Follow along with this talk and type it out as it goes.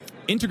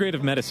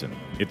Integrative medicine.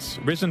 It's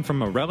risen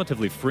from a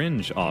relatively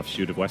fringe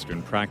offshoot of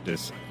Western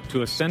practice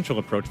to a central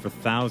approach for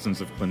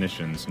thousands of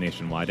clinicians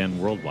nationwide and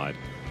worldwide.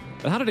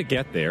 But how did it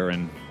get there,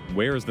 and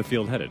where is the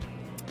field headed?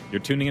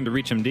 You're tuning into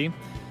ReachMD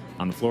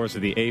on the floors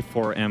of the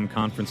A4M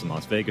conference in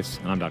Las Vegas,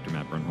 and I'm Dr.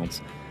 Matt Birnholz.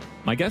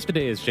 My guest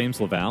today is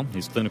James Laval.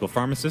 He's clinical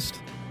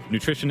pharmacist,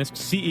 nutritionist,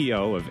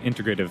 CEO of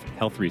Integrative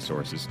Health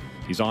Resources.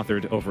 He's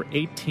authored over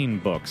 18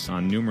 books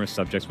on numerous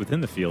subjects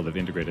within the field of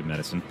integrative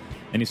medicine,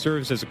 and he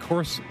serves as a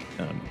course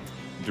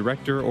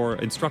director or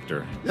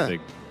instructor.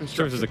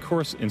 Serves as a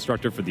course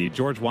instructor for the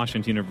George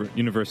Washington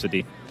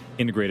University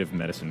Integrative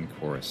Medicine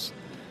course.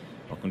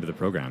 Welcome to the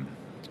program.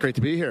 It's great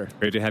to be here.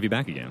 Great to have you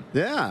back again.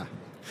 Yeah.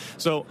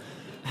 So,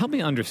 help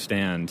me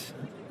understand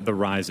the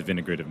rise of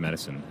integrative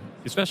medicine,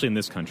 especially in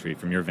this country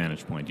from your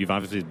vantage point. You've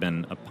obviously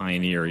been a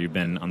pioneer. You've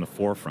been on the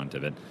forefront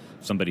of it.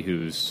 Somebody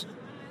who's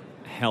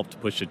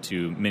helped push it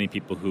to many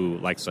people who,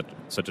 like such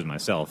as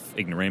myself,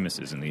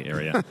 ignoramuses in the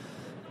area.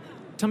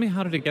 Tell me,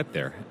 how did it get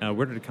there?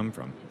 Where did it come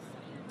from?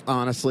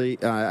 Honestly,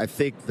 I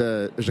think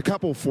there's a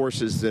couple of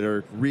forces that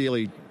are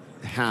really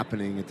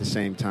happening at the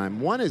same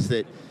time. One is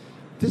that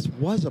this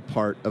was a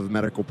part of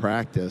medical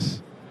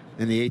practice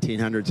in the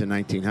 1800s and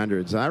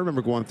 1900s. I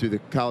remember going through the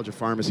College of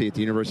Pharmacy at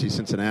the University of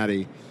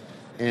Cincinnati,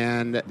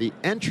 and the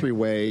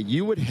entryway,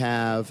 you would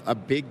have a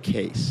big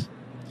case.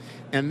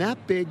 And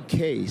that big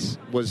case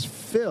was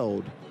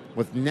filled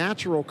with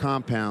natural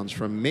compounds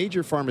from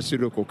major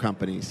pharmaceutical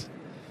companies.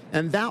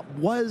 And that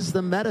was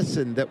the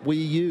medicine that we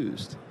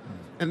used.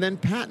 And then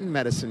patent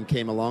medicine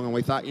came along, and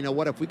we thought, you know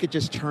what, if we could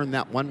just turn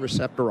that one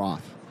receptor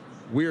off,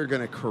 we're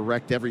going to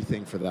correct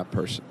everything for that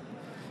person.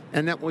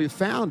 And that what we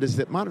found is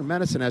that modern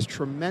medicine has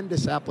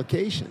tremendous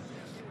application.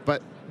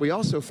 But we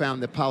also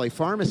found that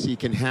polypharmacy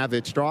can have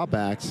its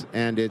drawbacks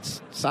and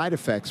its side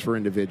effects for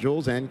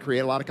individuals and create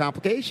a lot of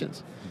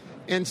complications.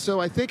 And so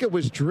I think it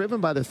was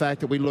driven by the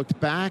fact that we looked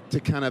back to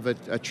kind of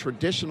a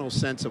traditional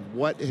sense of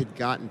what had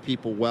gotten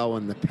people well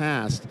in the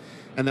past,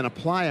 and then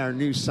apply our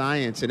new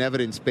science and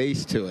evidence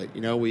base to it.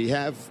 You know, we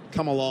have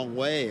come a long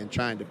way in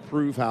trying to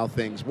prove how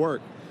things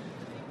work.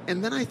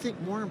 And then I think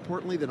more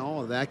importantly than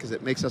all of that, because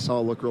it makes us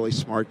all look really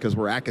smart because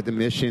we're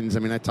academicians. I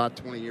mean, I taught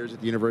 20 years at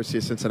the University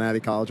of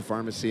Cincinnati College of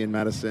Pharmacy and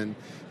Medicine,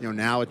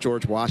 now at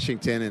George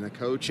Washington, and a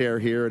co-chair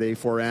here at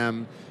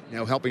A4M,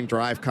 helping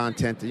drive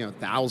content to,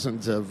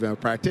 thousands of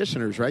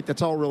practitioners, right?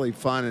 That's all really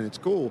fun and it's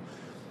cool.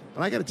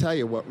 But I got to tell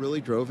you, what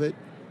really drove it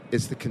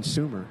is the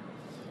consumer.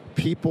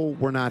 People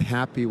were not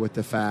happy with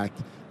the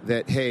fact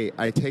that, hey,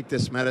 I take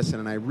this medicine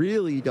and I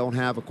really don't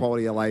have a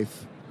quality of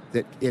life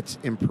that it's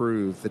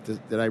improved,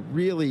 that I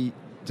really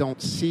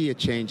don't see a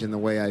change in the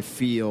way I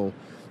feel,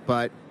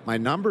 but my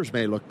numbers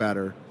may look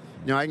better.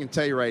 I can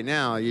tell you right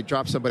now, you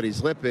drop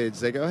somebody's lipids,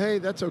 they go, hey,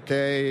 that's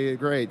okay,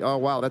 great. Oh,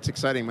 wow, that's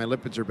exciting. My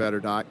lipids are better,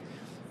 doc,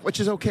 which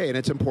is okay, and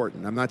it's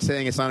important. I'm not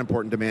saying it's not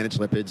important to manage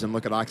lipids and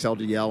look at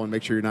ox-LDL and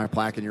make sure you're not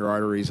plaquing your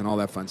arteries and all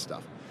that fun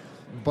stuff.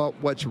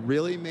 But what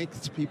really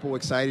makes people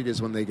excited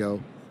is when they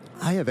go,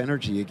 I have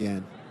energy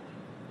again.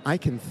 I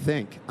can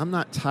think. I'm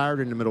not tired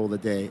in the middle of the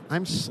day.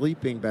 I'm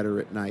sleeping better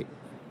at night.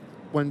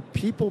 When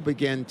people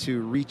begin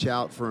to reach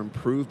out for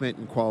improvement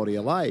in quality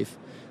of life,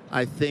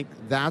 I think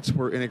that's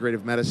where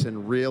integrative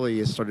medicine really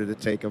has started to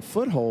take a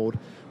foothold,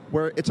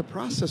 where it's a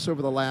process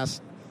over the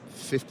last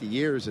 50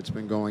 years it's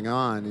been going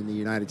on in the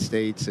United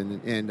States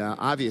and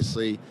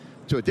obviously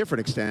to a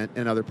different extent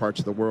in other parts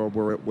of the world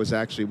where it was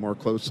actually more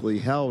closely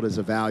held as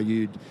a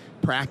valued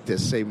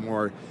practice, say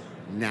more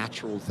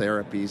natural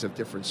therapies of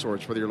different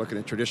sorts, whether you're looking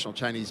at traditional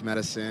Chinese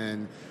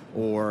medicine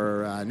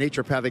or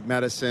naturopathic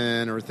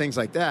medicine or things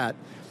like that.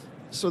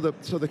 So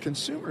the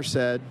consumer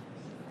said,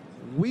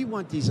 we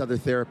want these other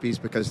therapies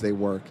because they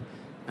work.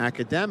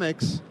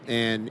 Academics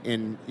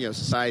and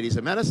societies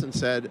of medicine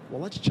said, well,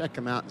 let's check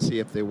them out and see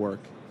if they work.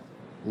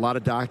 A lot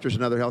of doctors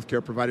and other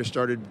healthcare providers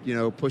started,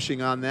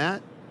 pushing on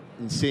that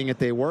and seeing if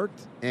they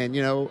worked. And,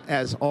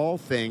 as all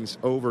things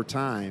over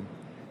time,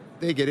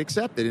 they get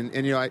accepted.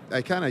 And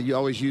you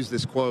always use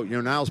this quote,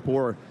 Niels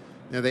Bohr,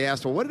 they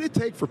asked, well, what did it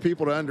take for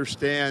people to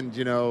understand,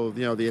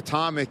 the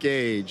atomic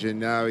age?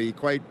 And he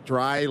quite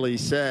dryly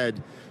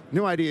said,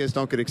 new ideas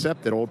don't get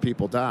accepted, old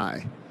people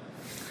die.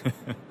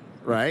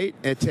 Right?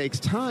 It takes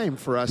time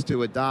for us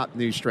to adopt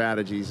new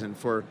strategies. And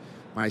for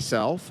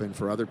myself and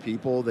for other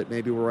people that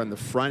maybe were on the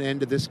front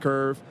end of this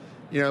curve,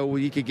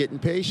 we could get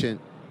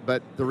impatient.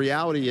 But the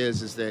reality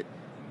is that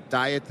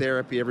diet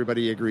therapy,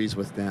 everybody agrees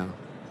with now.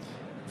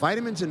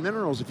 Vitamins and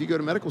minerals, if you go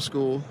to medical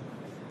school,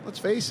 let's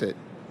face it,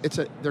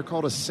 they're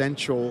called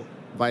essential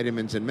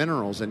vitamins and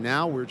minerals, and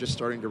now we're just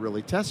starting to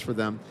really test for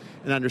them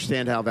and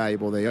understand how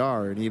valuable they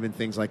are, and even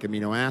things like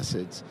amino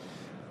acids.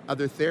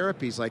 Other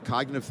therapies like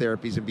cognitive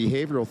therapies and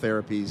behavioral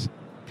therapies,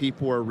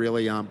 people are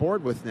really on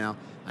board with now.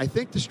 I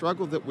think the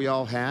struggle that we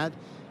all had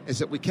is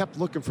that we kept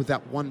looking for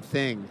that one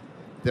thing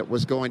that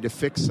was going to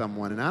fix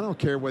someone, and I don't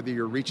care whether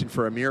you're reaching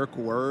for a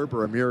miracle herb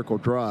or a miracle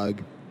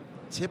drug,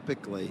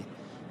 typically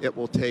it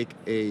will take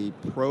a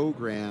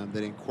program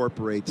that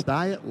incorporates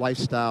diet,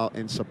 lifestyle,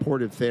 and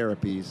supportive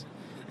therapies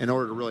in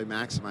order to really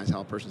maximize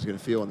how a person's going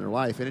to feel in their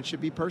life, and it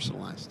should be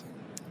personalized.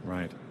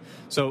 Right.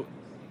 So,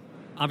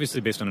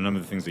 obviously, based on a number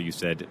of the things that you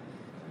said,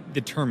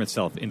 the term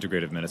itself,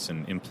 integrative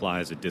medicine,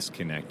 implies a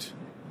disconnect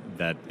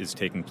that is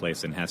taking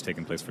place and has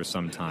taken place for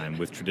some time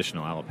with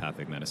traditional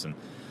allopathic medicine.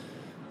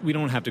 We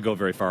don't have to go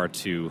very far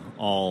to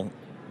all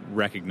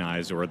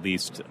recognize, or at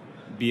least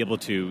be able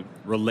to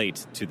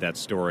relate to that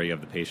story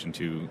of the patient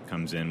who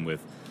comes in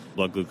with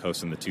blood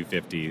glucose in the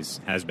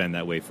 250s, has been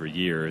that way for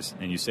years,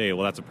 and you say,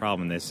 well, that's a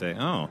problem, and they say,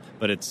 oh,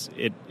 but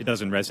it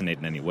doesn't resonate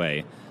in any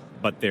way.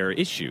 But their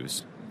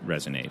issues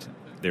resonate,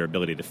 their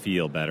ability to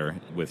feel better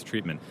with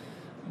treatment,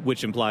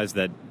 which implies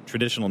that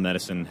traditional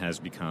medicine has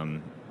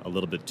become a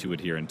little bit too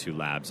adherent to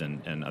labs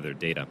and other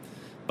data.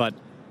 But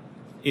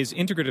is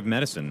integrative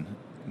medicine,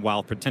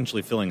 while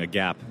potentially filling a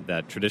gap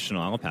that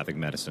traditional allopathic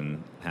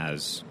medicine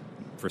has,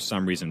 for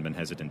some reason, been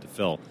hesitant to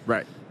fill,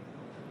 right?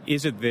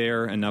 Is it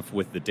there enough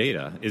with the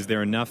data? Is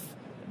there enough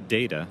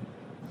data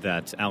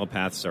that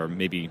allopaths are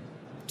maybe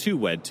too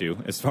wed to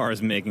as far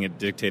as making it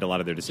dictate a lot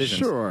of their decisions?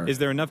 Sure. Is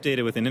there enough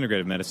data within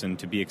integrative medicine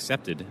to be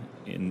accepted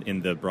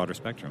in the broader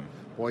spectrum?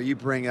 Well,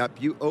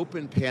 you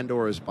open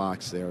Pandora's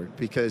box there,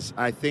 because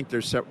I think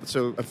there's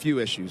a few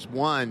issues.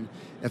 One,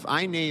 if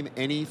I name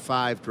any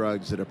 5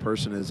 drugs that a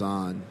person is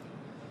on,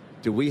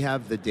 do we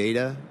have the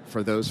data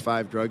for those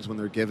 5 drugs when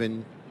they're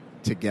given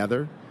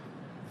together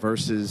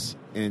versus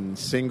in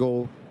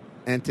single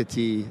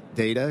entity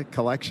data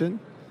collection?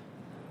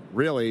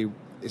 Really?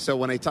 So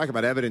when I talk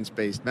about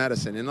evidence-based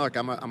medicine, and look,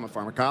 I'm a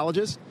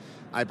pharmacologist.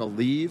 I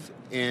believe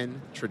in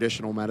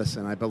traditional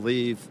medicine. I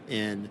believe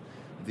in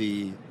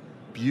the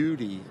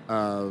beauty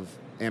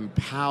and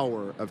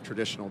power of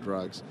traditional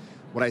drugs.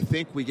 What I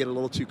think we get a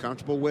little too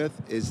comfortable with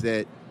is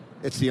that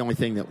it's the only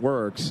thing that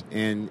works.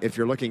 And if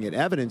you're looking at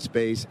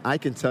evidence-based, I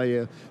can tell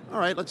you, all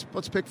right,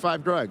 let's pick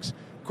 5 drugs: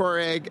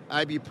 Coreg,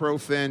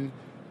 ibuprofen,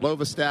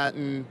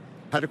 lovastatin,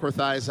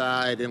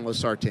 hydrochlorothiazide, and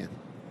losartan.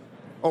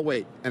 Oh,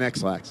 wait, and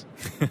X-Lax.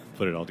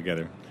 Put it all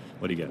together.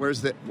 What do you get?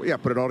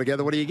 Put it all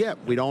together. What do you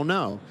get? We don't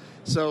know.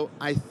 So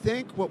I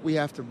think what we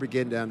have to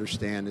begin to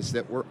understand is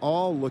that we're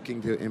all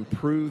looking to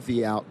improve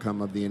the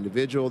outcome of the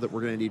individual, that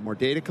we're going to need more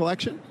data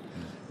collection.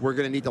 We're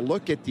going to need to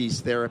look at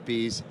these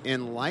therapies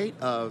in light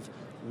of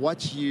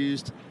what's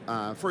used,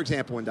 for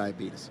example, in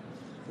diabetes.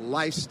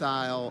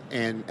 Lifestyle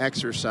and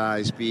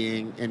exercise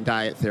and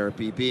diet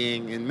therapy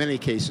being, in many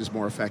cases,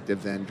 more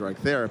effective than drug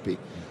therapy.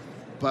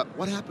 But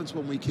what happens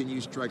when we can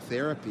use drug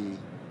therapy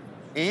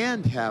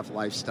and have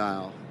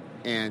lifestyle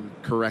and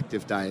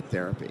corrective diet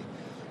therapy?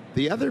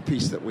 The other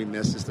piece that we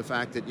miss is the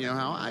fact that,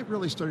 how I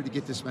really started to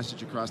get this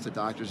message across to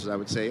doctors is I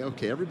would say,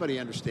 okay, everybody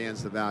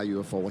understands the value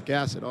of folic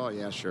acid. Oh,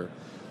 yeah, sure.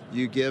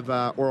 You give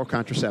oral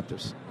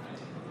contraceptives.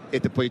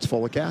 It depletes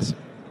folic acid.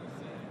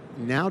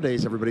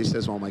 Nowadays, everybody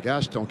says, oh, my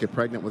gosh, don't get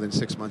pregnant within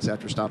 6 months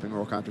after stopping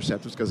oral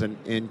contraceptives because an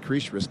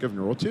increased risk of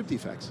neural tube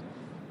defects.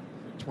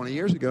 20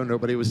 years ago,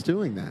 nobody was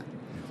doing that.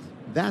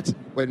 That's,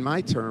 in my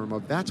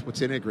term, that's what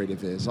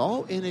integrative is.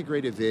 All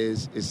integrative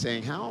is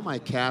saying, how am I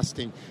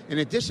casting, in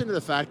addition to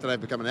the fact that I've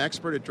become an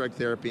expert at drug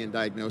therapy and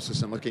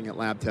diagnosis and looking at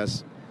lab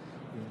tests,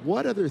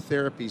 what other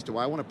therapies do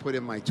I want to put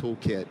in my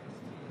toolkit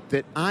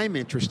that I'm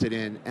interested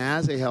in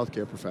as a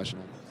healthcare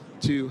professional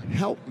to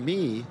help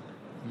me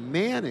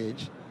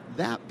manage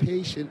that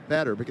patient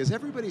better? Because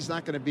everybody's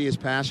not going to be as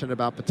passionate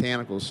about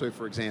botanicals. So,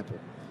 for example,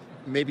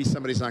 maybe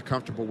somebody's not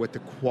comfortable with the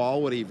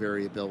quality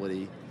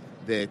variability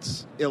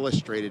that's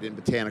illustrated in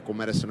botanical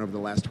medicine over the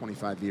last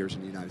 25 years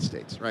in the United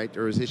States, right?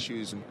 There is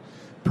issues in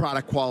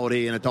product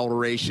quality and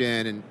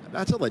adulteration, and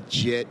that's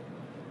a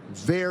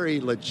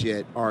very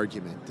legit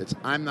argument.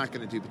 I'm not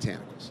going to do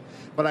botanicals.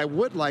 But I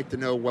would like to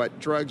know what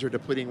drugs are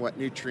depleting what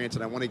nutrients,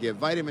 and I want to give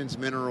vitamins,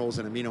 minerals,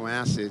 and amino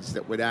acids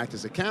that would act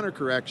as a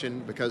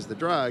counter-correction because the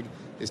drug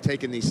is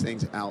taking these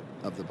things out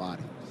of the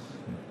body.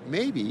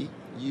 Maybe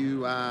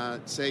you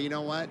say, you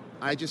know what,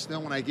 I just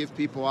know when I give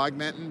people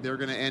Augmentin, they're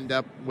going to end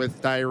up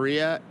with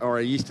diarrhea or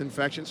a yeast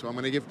infection, so I'm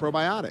going to give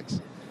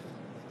probiotics.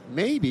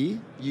 Maybe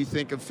you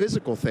think of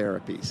physical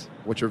therapies,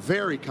 which are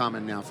very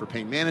common now for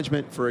pain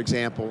management, for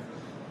example.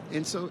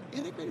 And so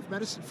integrative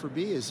medicine for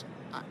me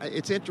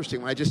it's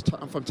interesting.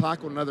 If I'm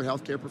talking with another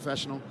healthcare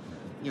professional,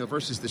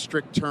 versus the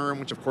strict term,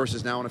 which of course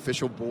is now an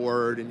official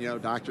board,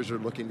 and doctors are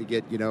looking to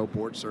get,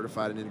 board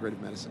certified in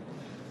integrative medicine.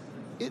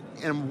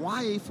 And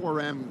why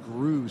A4M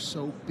grew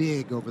so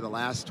big over the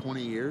last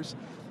 20 years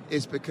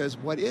is because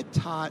what it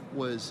taught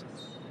was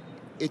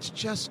it's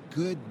just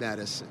good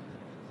medicine.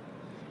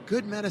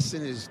 Good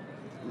medicine is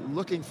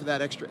looking for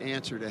that extra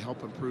answer to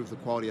help improve the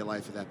quality of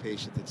life of that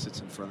patient that sits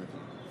in front of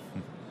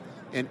you.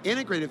 And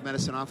integrative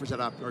medicine offers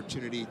that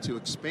opportunity to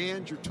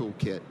expand your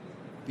toolkit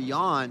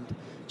beyond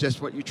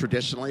just what you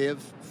traditionally have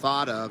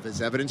thought of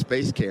as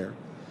evidence-based care.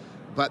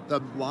 But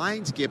the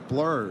lines get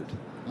blurred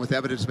with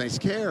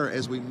evidence-based care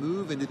as we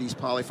move into these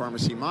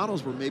polypharmacy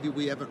models where maybe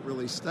we haven't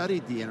really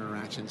studied the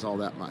interactions all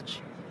that much.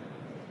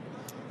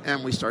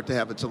 And we start to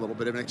have it's a little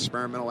bit of an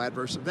experimental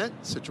adverse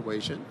event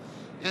situation.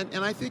 And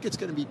I think it's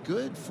going to be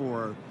good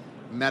for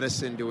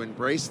medicine to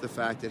embrace the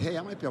fact that, hey,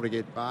 I might be able to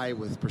get by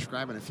with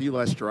prescribing a few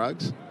less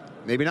drugs.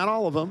 Maybe not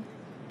all of them,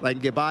 but I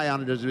can get by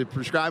on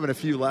prescribing a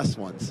few less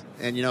ones.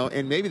 And,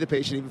 and maybe the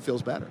patient even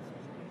feels better.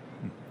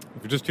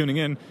 If you're just tuning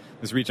in,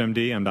 this is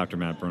ReachMD. I'm Dr.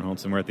 Matt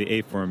Bernholtz, and we're at the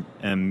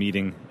A4M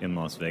meeting in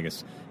Las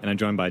Vegas. And I'm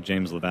joined by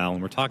James Laval,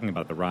 and we're talking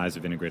about the rise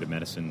of integrative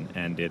medicine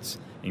and its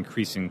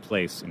increasing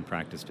place in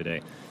practice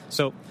today.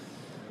 So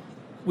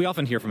we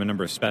often hear from a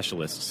number of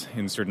specialists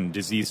in certain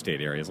disease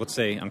state areas, let's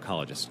say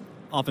oncologists.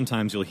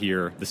 Oftentimes you'll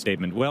hear the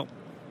statement, well,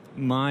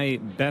 my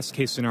best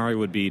case scenario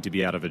would be to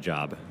be out of a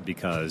job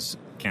because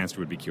cancer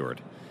would be cured.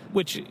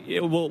 Which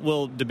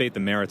we'll debate the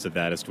merits of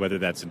that as to whether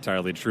that's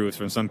entirely true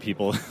from some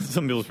people's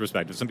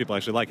perspective. Some people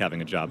actually like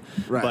having a job.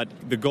 Right.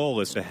 But the goal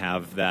is to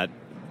have that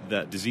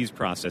disease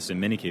process in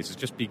many cases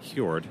just be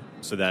cured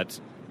so that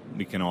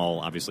we can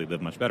all obviously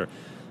live much better.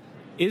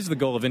 Is the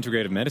goal of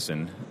integrative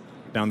medicine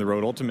down the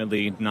road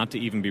ultimately not to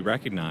even be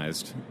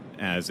recognized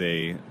as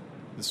a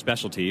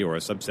specialty or a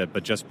subset,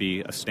 but just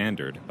be a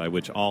standard by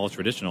which all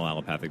traditional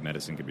allopathic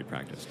medicine can be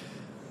practiced?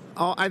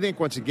 I think,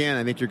 once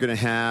again, you're going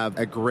to have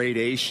a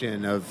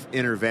gradation of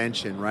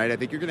intervention, right? I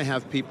think you're going to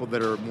have people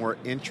that are more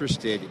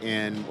interested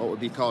in what would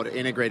be called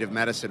integrative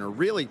medicine, or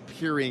really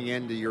peering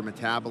into your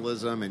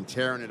metabolism and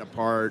tearing it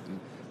apart and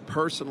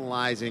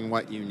personalizing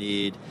what you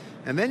need.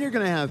 And then you're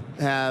going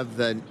to have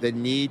the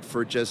need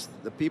for just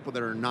the people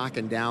that are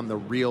knocking down the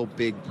real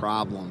big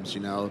problems,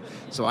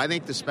 So I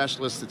think the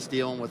specialist that's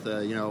dealing with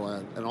an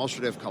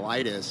ulcerative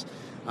colitis,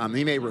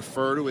 he may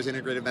refer to his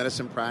integrative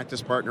medicine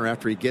practice partner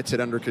after he gets it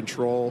under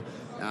control,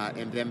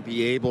 and then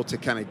be able to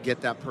kind of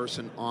get that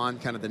person on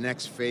kind of the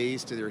next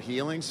phase to their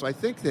healing. So I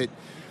think that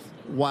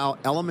while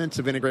elements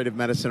of integrative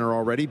medicine are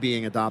already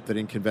being adopted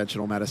in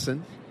conventional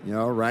medicine,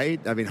 right?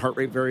 Heart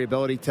rate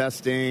variability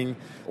testing,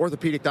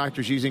 orthopedic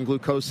doctors using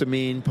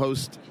glucosamine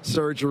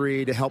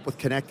post-surgery to help with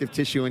connective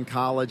tissue and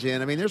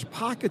collagen. There's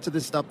pockets of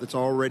this stuff that's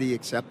already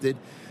accepted,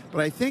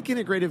 but I think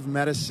integrative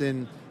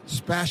medicine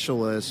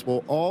specialists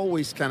will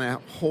always kind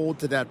of hold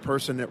to that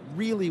person that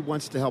really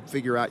wants to help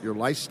figure out your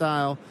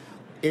lifestyle.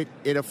 It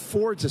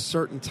affords a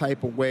certain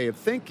type of way of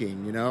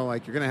thinking,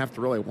 like you're going to have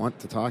to really want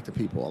to talk to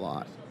people a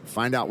lot,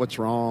 find out what's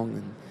wrong,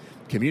 and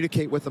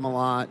communicate with them a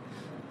lot.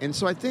 And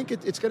so I think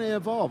it's going to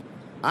evolve.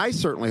 I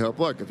certainly hope,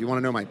 look, if you want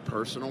to know my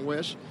personal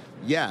wish,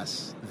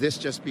 yes, this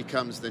just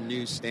becomes the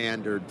new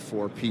standard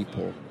for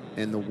people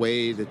in the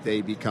way that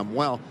they become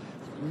well.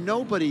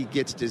 Nobody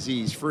gets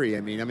disease-free.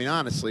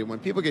 Honestly, when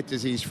people get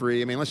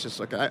disease-free, let's just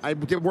look. I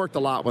worked a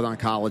lot with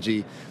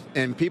oncology,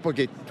 and people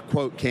get,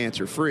 quote,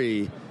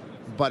 cancer-free,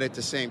 but at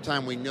the same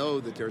time, we know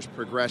that there's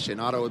progression.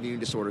 Autoimmune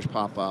disorders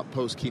pop up,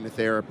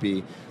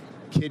 post-chemotherapy.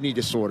 Kidney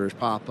disorders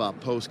pop up,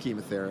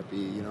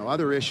 post-chemotherapy.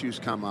 Other issues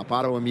come up,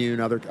 other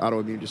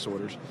autoimmune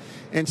disorders.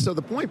 And so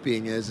the point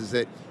being is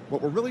that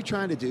what we're really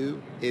trying to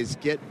do is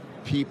get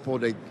people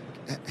to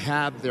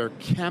have their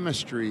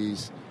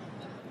chemistries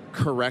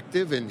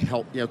corrective and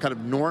help, kind of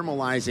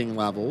normalizing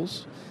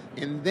levels,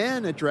 and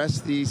then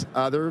address these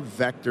other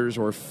vectors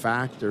or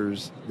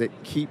factors that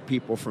keep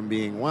people from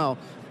being well.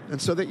 And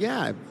so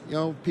that,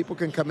 people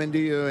can come into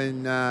you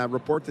and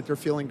report that they're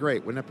feeling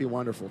great. Wouldn't that be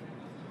wonderful?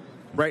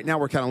 Right now,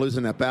 we're kind of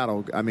losing that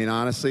battle.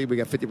 Honestly, we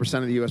got 50%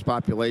 of the U.S.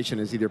 population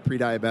is either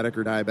pre-diabetic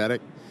or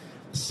diabetic.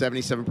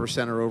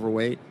 77% are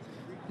overweight.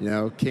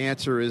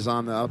 Cancer is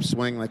on the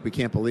upswing like we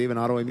can't believe, and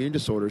autoimmune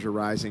disorders are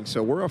rising.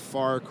 So we're a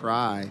far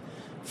cry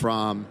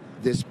from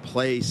this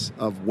place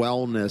of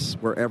wellness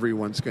where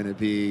everyone's going to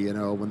be,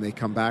 when they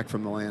come back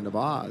from the land of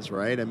Oz,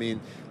 right?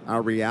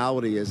 Our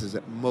reality is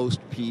that most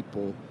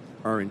people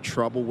are in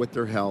trouble with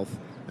their health,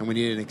 and we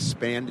need an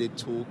expanded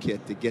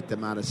toolkit to get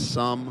them out of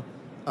some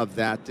of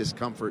that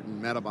discomfort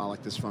and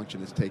metabolic dysfunction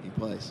that's taking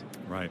place.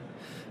 Right.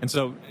 And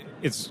so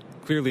it's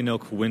clearly no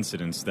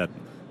coincidence that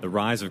the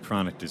rise of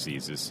chronic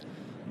diseases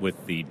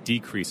with the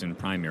decrease in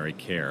primary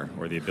care,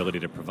 or the ability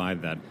to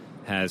provide that,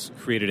 has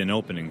created an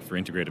opening for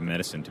integrative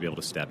medicine to be able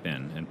to step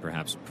in and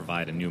perhaps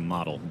provide a new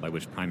model by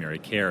which primary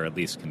care at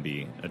least can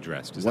be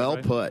addressed. Is well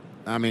that right?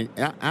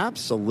 put.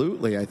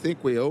 Absolutely. I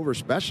think we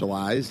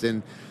over-specialized,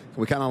 and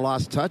we kind of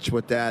lost touch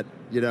with that,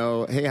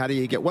 hey, how do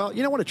you get well?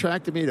 What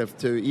attracted me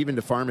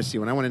to pharmacy,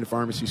 when I went into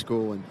pharmacy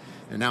school, and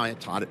now I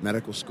taught at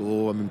medical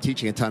school, I'm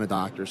teaching a ton of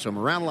doctors, so I'm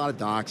around a lot of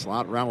docs,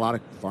 around a lot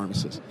of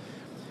pharmacists.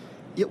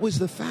 It was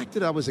the fact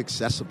that I was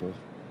accessible,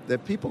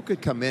 that people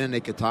could come in and they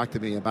could talk to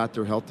me about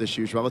their health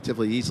issues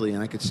relatively easily,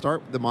 and I could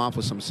start them off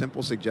with some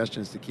simple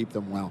suggestions to keep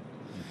them well.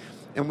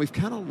 And we've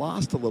kind of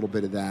lost a little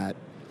bit of that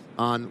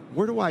on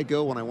where do I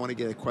go when I want to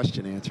get a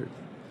question answered?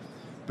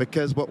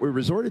 Because what we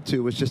resorted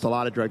to was just a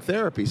lot of drug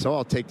therapy. So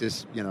I'll take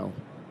this,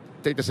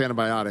 take this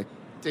antibiotic,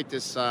 take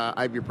this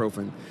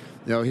ibuprofen,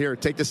 here,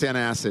 take this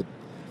antacid.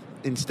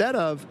 Instead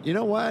of,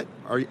 what,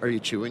 are you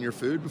chewing your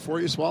food before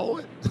you swallow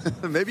it?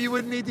 Maybe you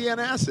wouldn't need the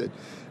antacid,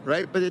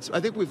 right? But I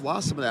think we've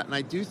lost some of that. And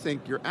I do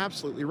think you're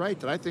absolutely right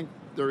that I think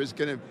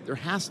there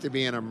has to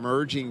be an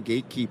emerging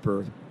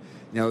gatekeeper.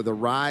 The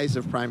rise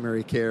of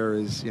primary care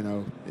is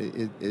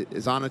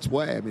on its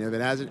way.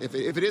 If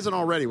it isn't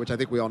already, which I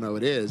think we all know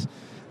it is,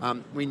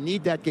 we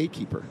need that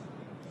gatekeeper.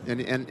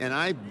 And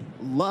I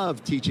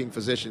love teaching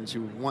physicians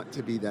who want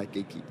to be that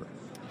gatekeeper.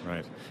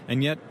 Right.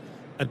 And yet,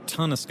 a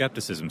ton of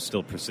skepticism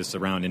still persists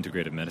around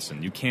integrative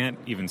medicine. You can't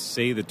even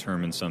say the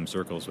term in some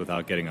circles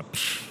without getting a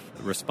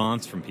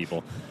response from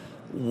people.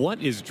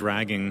 What is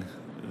dragging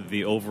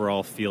the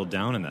overall field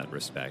down in that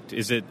respect?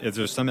 Is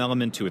there some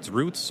element to its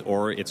roots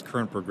or its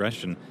current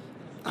progression,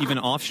 even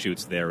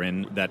offshoots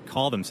therein that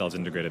call themselves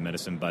integrative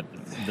medicine, but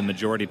the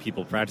majority of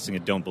people practicing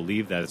it don't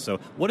believe that? So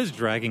what is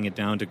dragging it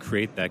down to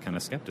create that kind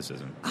of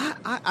skepticism?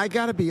 I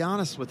got to be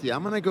honest with you.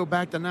 I'm going to go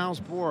back to Niels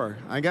Bohr.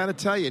 I got to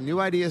tell you, new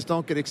ideas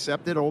don't get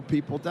accepted. Old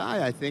people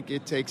die. I think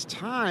it takes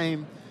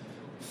time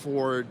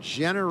for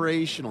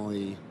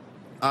generationally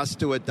us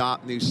to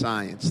adopt new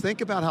science. Think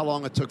about how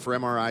long it took for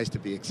MRIs to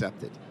be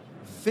accepted.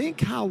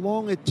 Think how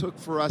long it took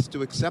for us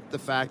to accept the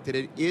fact that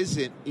it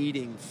isn't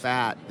eating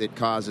fat that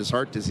causes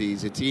heart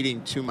disease. It's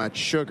eating too much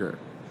sugar.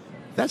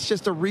 That's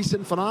just a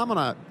recent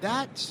phenomenon.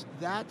 That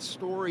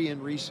story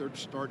and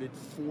research started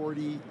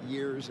 40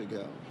 years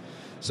ago.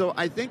 So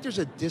I think there's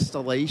a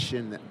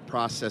distillation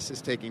process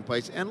that's taking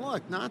place. And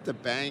look, not to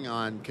bang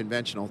on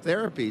conventional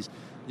therapies,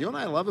 you know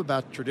what I love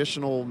about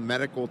traditional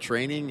medical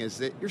training is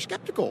that you're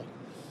skeptical.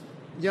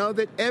 You know,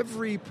 that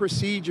every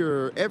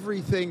procedure,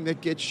 everything that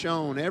gets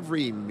shown,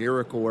 every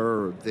miracle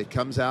herb that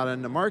comes out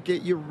in the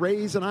market, you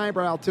raise an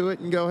eyebrow to it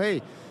and go,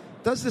 hey,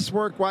 does this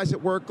work? Why does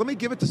it work? Let me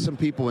give it to some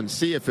people and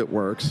see if it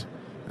works.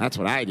 That's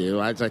what I do.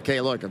 I was like,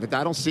 hey, look, if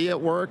I don't see it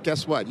work,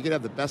 guess what? You could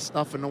have the best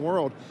stuff in the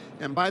world.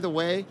 And by the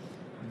way,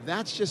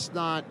 that's just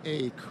not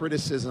a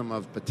criticism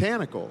of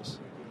botanicals.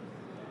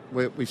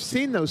 We've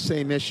seen those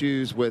same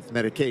issues with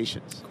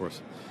medications. Of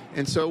course.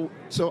 And so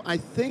I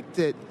think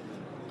that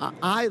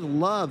I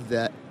love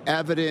that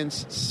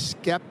evidence,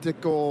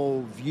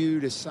 skeptical view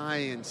to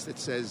science that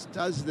says,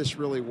 does this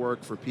really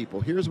work for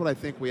people? Here's what I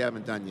think we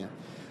haven't done yet.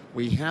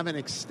 We haven't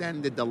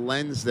extended the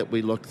lens that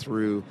we look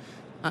through.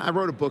 I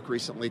wrote a book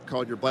recently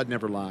called Your Blood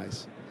Never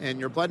Lies. And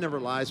Your Blood Never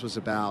Lies was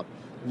about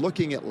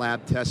looking at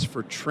lab tests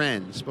for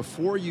trends.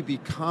 Before you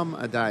become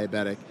a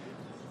diabetic,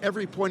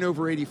 every point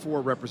over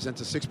 84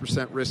 represents a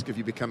 6% risk of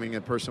you becoming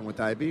a person with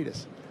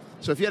diabetes.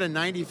 So if you had a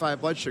 95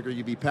 blood sugar,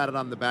 you'd be patted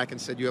on the back and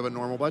said you have a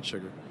normal blood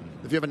sugar.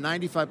 If you have a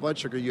 95 blood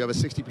sugar, you have a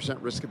 60%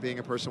 risk of being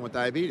a person with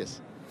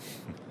diabetes.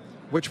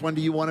 Which one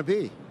do you want to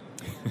be?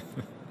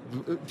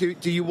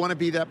 Do you want to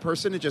be that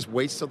person that just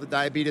waits till the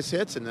diabetes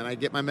hits and then I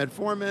get my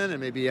metformin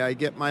and maybe I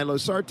get my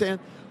losartan?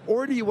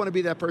 Or do you want to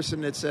be that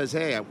person that says,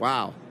 hey,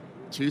 wow,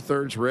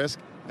 2/3 risk,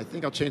 I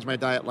think I'll change my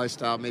diet,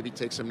 lifestyle, maybe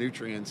take some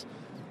nutrients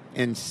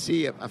and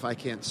see if I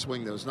can't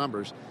swing those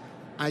numbers.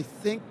 I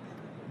think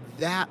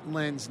that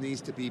lens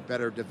needs to be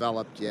better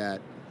developed yet,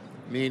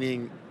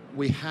 meaning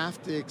we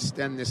have to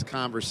extend this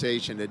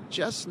conversation to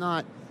just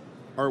not,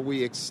 are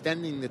we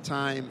extending the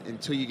time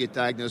until you get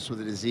diagnosed with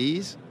a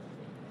disease,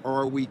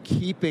 or are we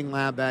keeping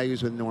lab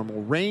values with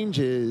normal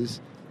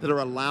ranges that are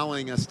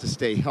allowing us to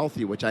stay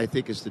healthy, which I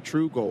think is the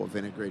true goal of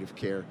integrative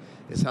care,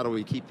 is how do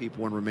we keep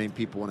people and remain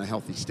people in a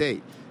healthy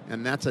state?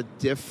 And that's a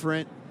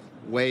different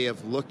way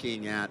of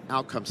looking at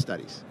outcome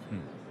studies.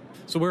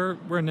 So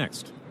where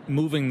next?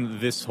 Moving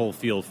this whole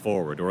field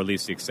forward, or at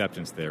least the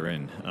acceptance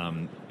therein,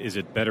 is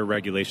it better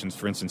regulations?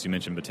 For instance, you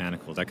mentioned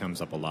botanicals. That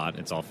comes up a lot.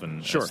 It's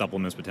often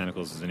supplements.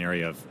 Botanicals is an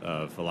area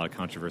of a lot of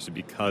controversy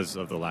because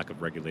of the lack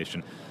of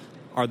regulation.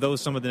 Are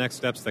those some of the next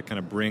steps that kind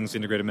of brings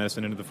integrative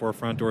medicine into the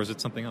forefront, or is it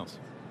something else?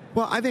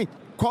 Well, I think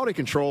quality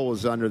control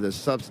is under the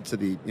substance of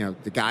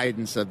the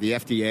guidance of the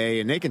FDA,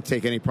 and they can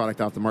take any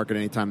product off the market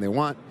anytime they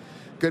want.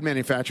 Good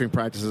manufacturing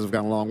practices have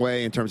gone a long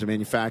way in terms of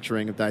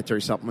manufacturing of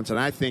dietary supplements, and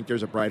I think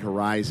there's a bright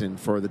horizon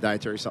for the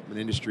dietary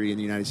supplement industry in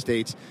the United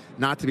States,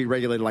 not to be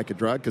regulated like a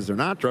drug, because they're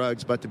not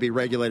drugs, but to be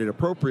regulated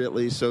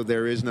appropriately so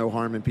there is no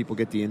harm and people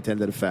get the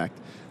intended effect.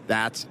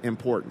 That's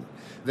important.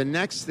 The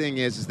next thing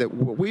is that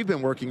what we've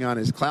been working on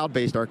is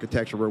cloud-based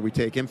architecture where we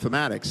take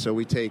informatics. So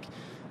we take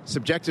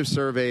subjective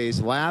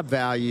surveys, lab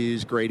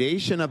values,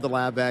 gradation of the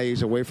lab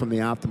values away from the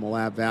optimal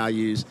lab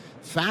values,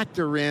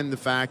 factor in the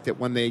fact that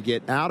when they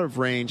get out of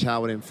range,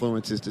 how it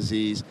influences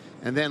disease,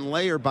 and then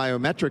layer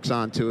biometrics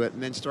onto it,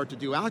 and then start to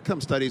do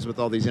outcome studies with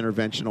all these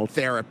interventional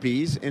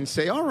therapies and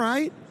say, all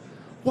right,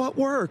 what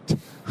worked,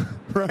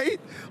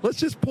 right? Let's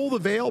just pull the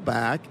veil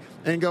back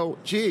and go,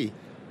 gee,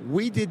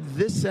 we did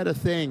this set of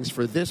things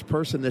for this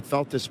person that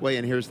felt this way,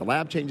 and here's the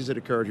lab changes that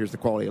occurred, here's the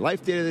quality of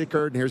life data that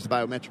occurred, and here's the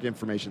biometric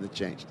information that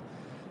changed.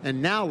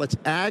 And now let's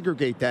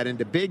aggregate that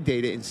into big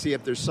data and see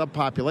if there's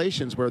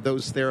subpopulations where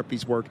those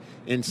therapies work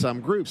in some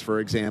groups. For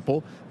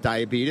example,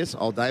 diabetes,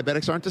 all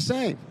diabetics aren't the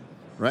same,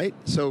 right?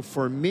 So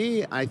for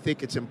me, I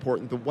think it's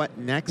important that what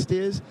next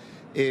is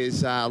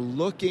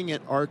looking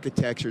at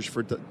architectures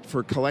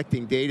for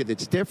collecting data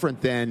that's different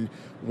than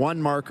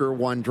one marker,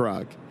 one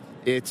drug.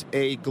 It's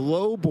a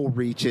global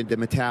reach into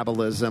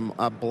metabolism,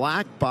 a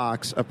black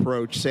box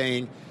approach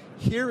saying,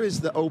 here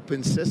is the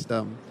open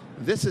system.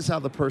 This is how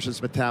the person's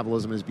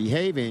metabolism is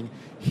behaving.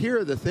 Here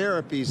are the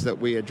therapies that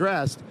we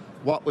addressed.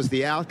 What was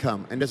the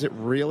outcome? And does it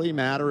really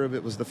matter if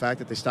it was the fact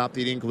that they stopped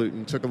eating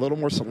gluten, took a little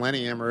more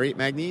selenium or ate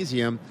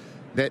magnesium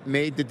that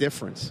made the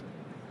difference?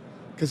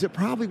 because it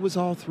probably was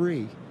all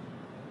three.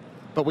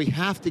 But we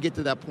have to get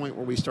to that point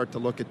where we start to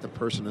look at the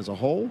person as a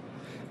whole,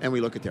 and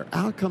we look at their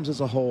outcomes as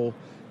a whole,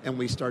 and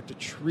we start to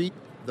treat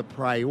the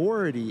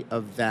priority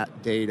of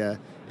that data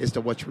as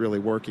to what's really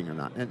working or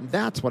not. And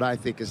that's what I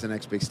think is the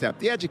next big step.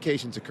 The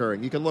education's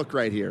occurring. You can look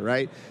right here,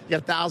 right? You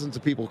got thousands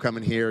of people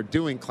coming here,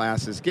 doing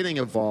classes, getting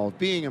involved,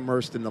 being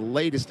immersed in the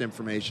latest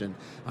information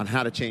on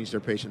how to change their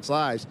patients'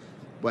 lives.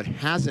 What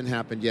hasn't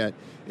happened yet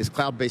is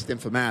cloud-based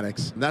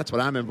informatics. And that's what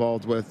I'm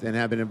involved with and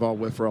have been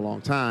involved with for a long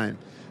time,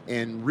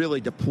 and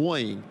really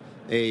deploying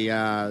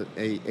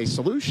a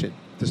solution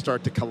to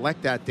start to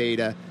collect that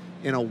data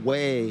in a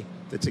way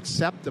that's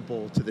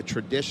acceptable to the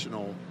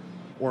traditional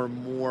or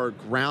more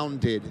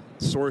grounded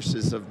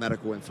sources of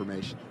medical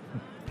information.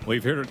 Well,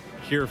 you've heard it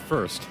here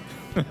first.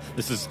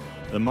 This is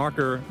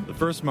the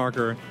first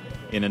marker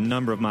in a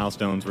number of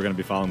milestones we're going to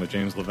be following with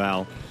James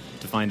LaValle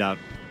to find out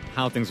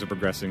how things are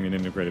progressing in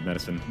integrated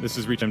medicine. This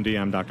is ReachMD.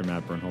 I'm Dr.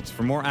 Matt Bernholtz.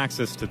 For more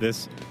access to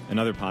this and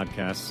other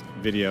podcasts,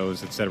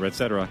 videos, et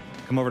cetera,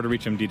 come over to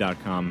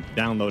reachmd.com,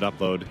 download,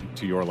 upload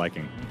to your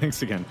liking.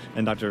 Thanks again.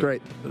 And Dr.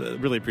 Great.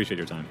 Really appreciate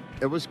your time.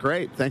 It was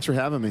great. Thanks for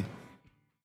having me.